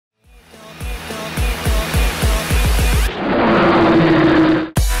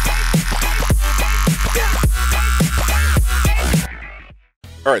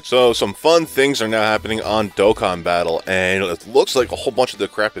Alright, so some fun things are now happening on Dokkan Battle, and it looks like a whole bunch of the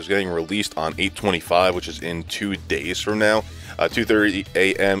crap is getting released on 8/25, which is in 2 days from now, 2:30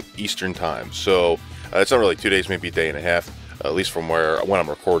 a.m. Eastern Time. So it's not really 2 days, maybe a day and a half, at least from when I'm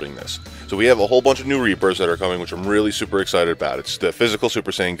recording this. So we have a whole bunch of new rebirths that are coming, which I'm really super excited about. It's the physical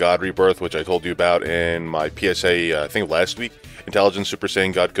Super Saiyan God rebirth, which I told you about in my PSA, I think last week. Intelligent Super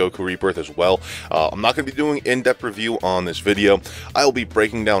Saiyan God Goku rebirth as well. I'm not going to be doing in-depth review on this video. I will be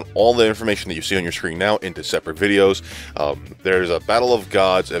breaking down all the information that you see on your screen now into separate videos. There's a Battle of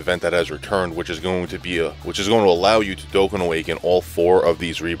Gods event that has returned, which is going to allow you to Dokkan Awaken all 4 of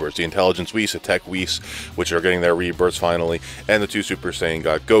these rebirths: the Intelligence Whis, the Tech Whis, which are getting their rebirths finally, and the 2 Super Saiyan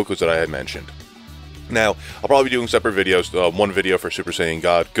God Gokus that I had mentioned. Now, I'll probably be doing separate videos, one video for Super Saiyan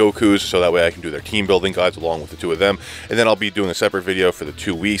God Gokus, so that way I can do their team building guides along with the 2 of them, and then I'll be doing a separate video for the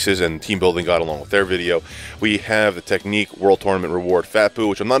 2 Whis and team building guide along with their video. We have the Technique World Tournament Reward Fatbu,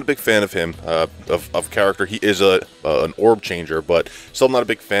 which I'm not a big fan of him, of character. He is an orb changer, but still not a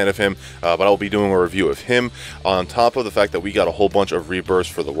big fan of him, but I'll be doing a review of him, on top of the fact that we got a whole bunch of rebirths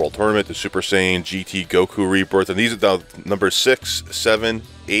for the World Tournament, the Super Saiyan GT Goku rebirth, and these are the numbers 6, 7,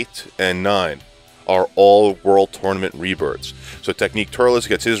 8, and 9. Are all World Tournament rebirths. So Technique Turles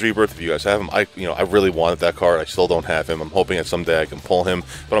gets his rebirth. If you guys have him, I really wanted that card. I still don't have him. I'm hoping that someday I can pull him,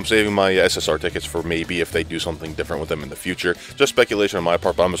 but I'm saving my SSR tickets for maybe if they do something different with them in the future. Just speculation on my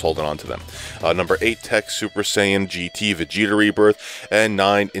part, but I'm just holding on to them. Number 8, Tech Super Saiyan GT Vegeta rebirth, and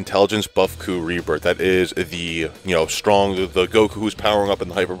 9, Intelligence Buff Ku rebirth. That is the the Goku who's powering up in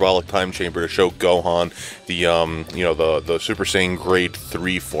the hyperbolic time chamber to show Gohan the Super Saiyan grade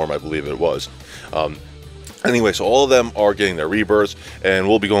 3 form, I believe it was. Anyway, so all of them are getting their rebirths, and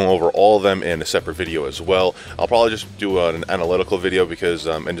we'll be going over all of them in a separate video as well. I'll probably just do an analytical video because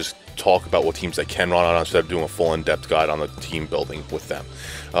and just talk about what teams they can run on instead of doing a full in-depth guide on the team building with them.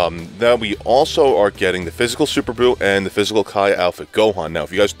 Now we also are getting the physical Super Buu and the physical Kai outfit Gohan. Now,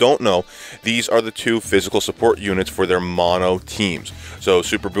 if you guys don't know, these are the 2 physical support units for their mono teams. So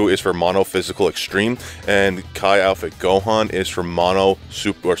Super Buu is for mono physical extreme, and Kai outfit Gohan is for mono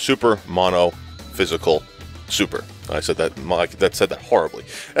super mono physical super. I said that horribly.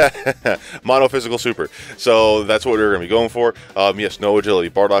 Mono physical super. So that's what we're going to be going for. Yes, no agility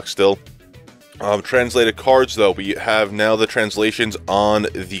Bardock still. Translated cards, though, we have now the translations on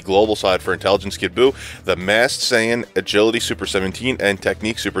the global side for Intelligence Kid Buu, the Masked Saiyan, Agility Super 17, and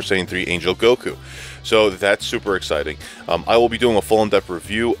Technique Super Saiyan 3 Angel Goku. So that's super exciting. I will be doing a full in-depth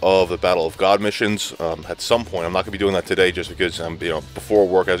review of the Battle of God missions at some point. I'm not going to be doing that today just because before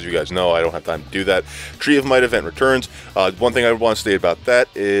work, as you guys know, I don't have time to do that. Tree of Might event returns. One thing I want to state about that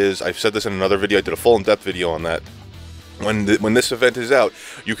is, I've said this in another video, I did a full in-depth video on that. When this event is out,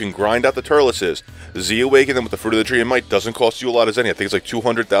 you can grind out the Turleses, Z-Awaken them with the Fruit of the Tree of Might. Doesn't cost you a lot of Zenny. I think it's like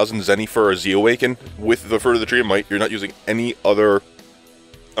 200,000 Zenny for a Z-Awaken with the Fruit of the Tree of Might. You're not using any other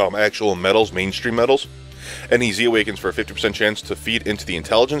actual medals, mainstream medals. Any Z-Awakens for a 50% chance to feed into the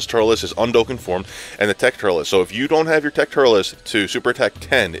Intelligence Turles is Undoken form, and the Tech Turles. So if you don't have your Tech Turles to Super Attack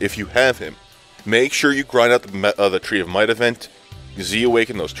 10, if you have him, make sure you grind out the Tree of Might event.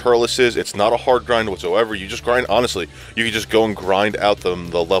 Z-Awaken those Turleses. It's not a hard grind whatsoever. You just grind, honestly, you can just go and grind out the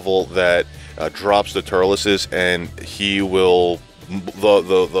level that drops the Turleses, and he will,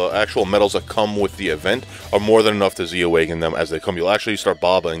 the actual medals that come with the event are more than enough to Z-Awaken them as they come. You'll actually start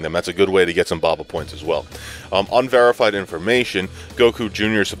bobbing them. That's a good way to get some Baba points as well. Unverified information, Goku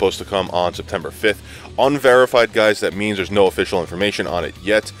Jr. is supposed to come on September 5th. Unverified, guys, that means there's no official information on it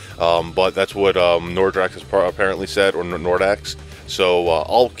yet, but that's what Nordrax has apparently said, or Nordax. So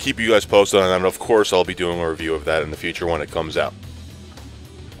I'll keep you guys posted on that, and of course I'll be doing a review of that in the future when it comes out.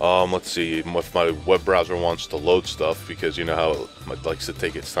 Let's see if my web browser wants to load stuff, because you know how it likes to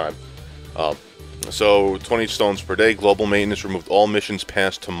take its time. So 20 stones per day, global maintenance removed all missions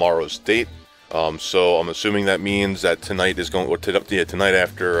past tomorrow's date. So I'm assuming that means that tonight is going, or tonight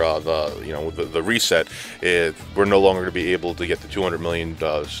after the reset, we're no longer going to be able to get the 200 million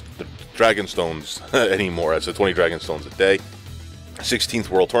Dragon Stones anymore. That's the 20 Dragon Stones a day. 16th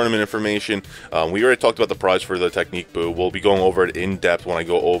World Tournament information. We already talked about the prize for the Technique Buu. We'll be going over it in depth when I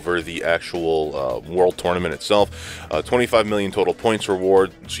go over the actual World Tournament itself. 25 million total points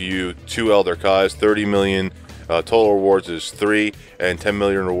rewards you 2 Elder Kais, 30 million total rewards is 3, and 10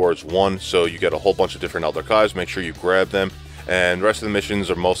 million rewards 1. So you get a whole bunch of different Elder Kais. Make sure you grab them. And the rest of the missions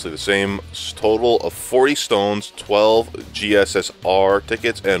are mostly the same. Total of 40 stones, 12 GSSR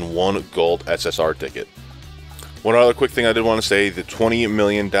tickets, and 1 gold SSR ticket. One other quick thing I did want to say, the 20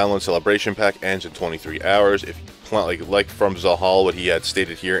 million download celebration pack ends in 23 hours. If you plan, like from Zahal, what he had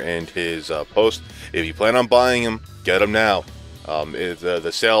stated here in his post, if you plan on buying them, get them now.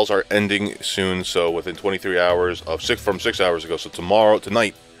 The sales are ending soon, so within 23 hours of from 6 hours ago. So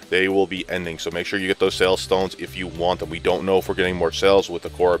tonight, they will be ending. So make sure you get those sales stones if you want them. We don't know if we're getting more sales with the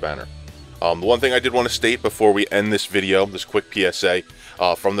Korra banner. The one thing I did want to state before we end this video, this quick PSA,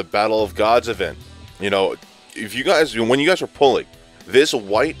 from the Battle of Gods event. You know, if you guys, when you guys are pulling this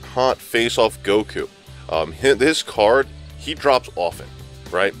white hot face-off Goku, this card, he drops often,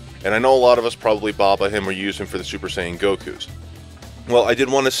 right? And I know a lot of us probably baba him or use him for the Super Saiyan Gokus. Well, I did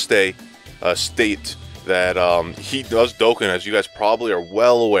want to state that he does Dokkan, as you guys probably are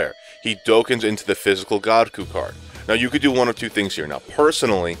well aware. He Dokkans into the physical Godku card. Now, you could do one or two things here. Now,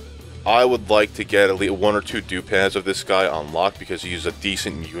 personally, I would like to get at least 1 or 2 dupads of this guy unlocked because he's a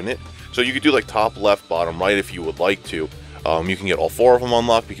decent unit. So you could do like top left, bottom right if you would like to. You can get all 4 of them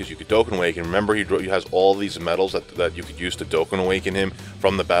unlocked because you could Dokkan Awaken. Remember, he has all these medals that you could use to Dokkan Awaken him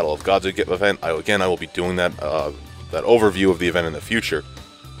from the Battle of Gods event. I will be doing that overview of the event in the future.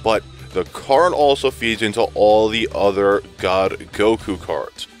 But the card also feeds into all the other God Goku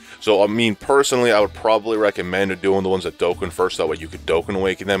cards. So, I mean, personally, I would probably recommend doing the ones that Dokkan first. That way you could Dokkan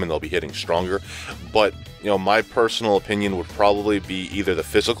Awaken them and they'll be hitting stronger. But, you know, my personal opinion would probably be either the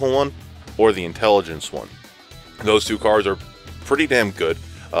physical one or the intelligence one. Those 2 cards are pretty damn good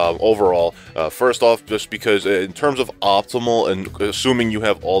overall. First off, just because in terms of optimal, and assuming you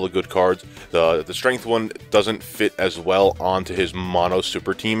have all the good cards, the strength one doesn't fit as well onto his mono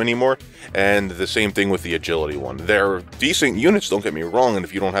super team anymore. And the same thing with the agility one. They're decent units, don't get me wrong, and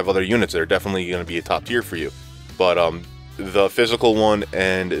if you don't have other units, they're definitely going to be a top tier for you. But the physical one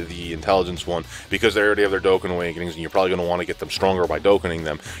and the intelligence one, because they already have their Dokkan Awakenings, and you're probably going to want to get them stronger by Dokkaning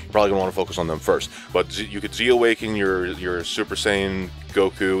them, you're probably going to want to focus on them first. But you could Z Awaken your Super Saiyan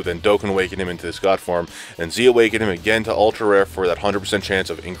Goku, then Dokkan Awaken him into this God form, and Z Awaken him again to Ultra Rare for that 100% chance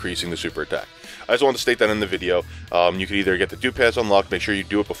of increasing the super attack. I just wanted to state that in the video. You could either get the dupads unlocked, make sure you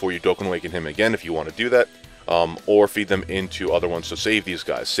do it before you Dokkan Awaken him again if you want to do that, or feed them into other ones. So save these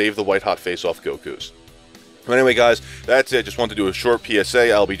guys. Save the white hot face-off Gokus. But anyway, guys, that's it. Just wanted to do a short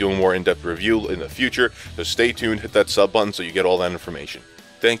PSA. I'll be doing more in-depth review in the future, so stay tuned, hit that sub button so you get all that information.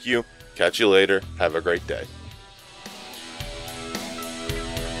 Thank you, catch you later, have a great day.